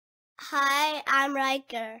Hi, I'm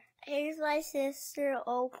Ryker. Here's my sister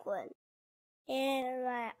Oakland and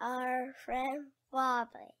my other friend Blobby.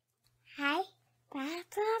 Hi, Papa.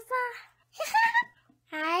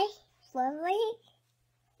 Hi, Blobby.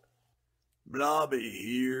 Blobby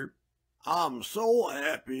here. I'm so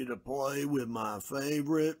happy to play with my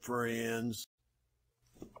favorite friends.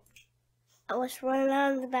 I was running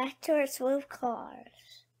on the back towards with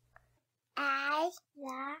cars. I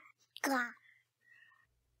love cars.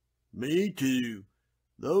 Me too.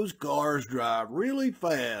 Those cars drive really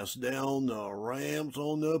fast down the ramps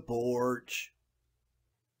on the porch.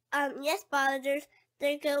 Yes, Father,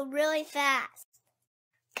 they go really fast.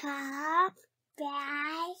 Come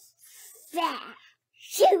back fast.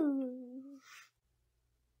 Shoo!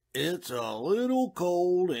 It's a little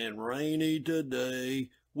cold and rainy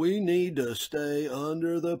today. We need to stay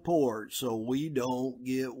under the porch so we don't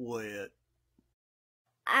get wet.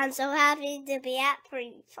 I'm so happy to be at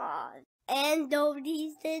PeePaw and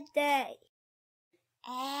DoeDee today.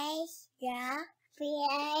 I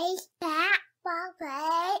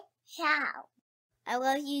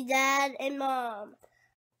love you, Dad and Mom.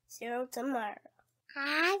 See you tomorrow.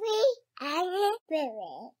 Happy